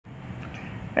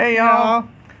Hey y'all,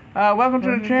 welcome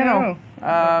to the channel.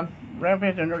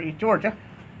 Railfans in Northeast Georgia.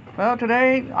 Well,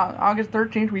 today, August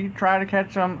 13th, we try to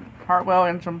catch some Hartwell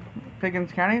in some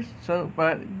Pickens counties,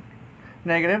 but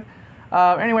negative.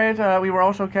 Anyways, we were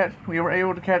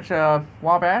able to catch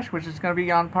Wabash, which is going to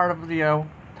be on part of the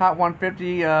top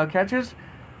 150 catches.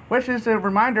 Which is a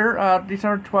reminder,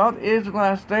 December 12th is the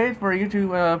last day for you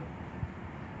to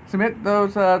submit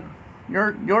those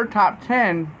your top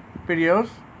 10 videos.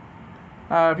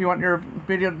 If you want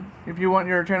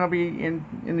your channel to be in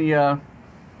the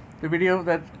video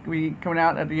that's going to be coming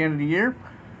out at the end of the year.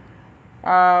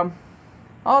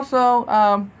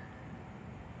 Also,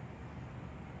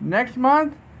 next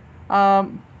month,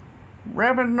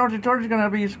 Railfans North Georgia is going to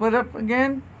be split up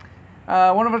again.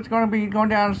 One of it's going to be going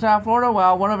down to South Florida,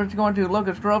 while one of it's going to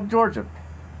Locust Grove, Georgia.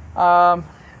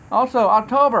 Also,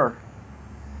 October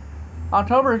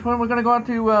is when we're going to go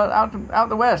out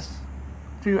the west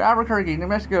to Albuquerque, New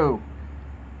Mexico.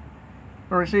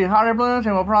 We're going to see hot air balloons,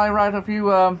 and we'll probably ride a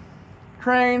few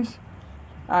trains.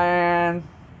 And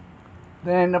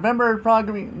then November is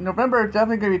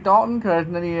definitely going to be Dalton, because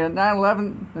the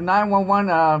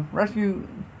 911 rescue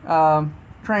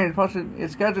train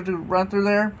is scheduled to run through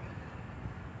there.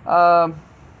 And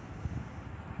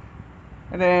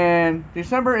then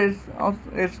December it's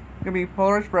going to be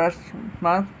Polar Express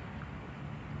month.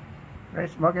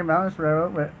 Great Smoky Mountains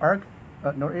Railroad with ARC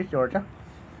of Northeast Georgia.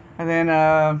 And then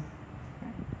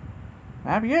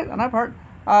that'd be it on that part.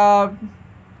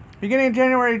 Beginning of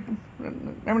January,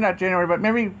 maybe not January, but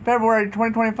maybe February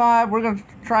 2025, we're going to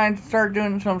try and start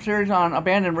doing some series on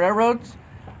abandoned railroads.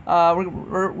 We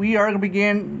are going to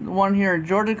begin one here in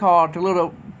Georgia called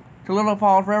Toledo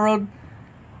Falls Railroad.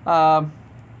 I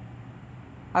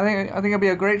think it'll be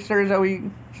a great series that we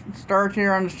start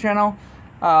here on this channel.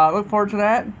 Look forward to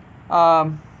that.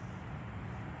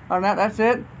 Other than that, that's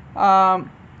it.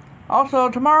 Also,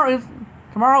 tomorrow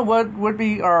would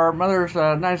be our mother's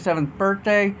 97th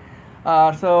birthday.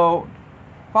 So,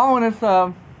 following this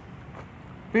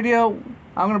video,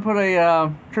 I'm going to put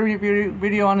a tribute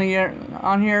video on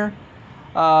here.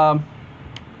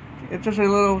 It's just a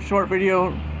little short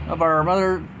video of our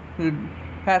mother, who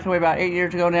passed away about 8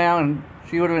 years ago now, and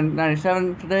she would have been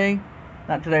 97 today.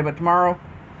 Not today, but tomorrow.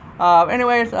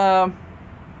 Anyways,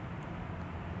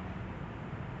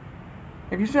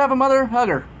 if you still have a mother, hug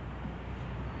her.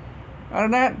 Other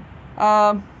than that,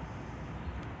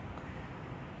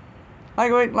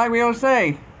 like we always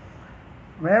say,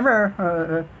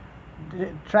 remember,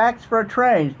 tracks for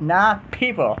trains, not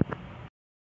people.